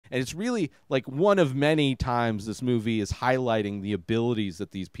And it's really like one of many times this movie is highlighting the abilities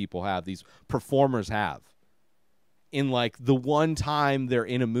that these people have, these performers have. In like the one time they're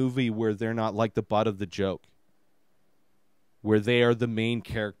in a movie where they're not like the butt of the joke, where they are the main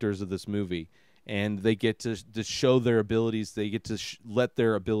characters of this movie, and they get to show their abilities. They get to let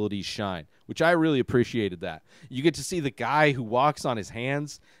their abilities shine, which I really appreciated that. You get to see the guy who walks on his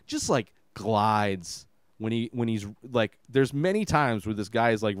hands just like glides when he's like, there's many times where this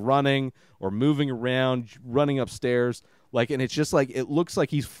guy is like running or moving around, running upstairs, like, and it's just like, it looks like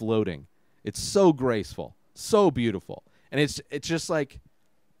he's floating. It's so graceful. So beautiful. And it's just like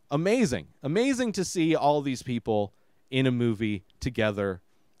amazing to see all these people in a movie together.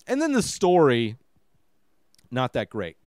 And then the story, not that great.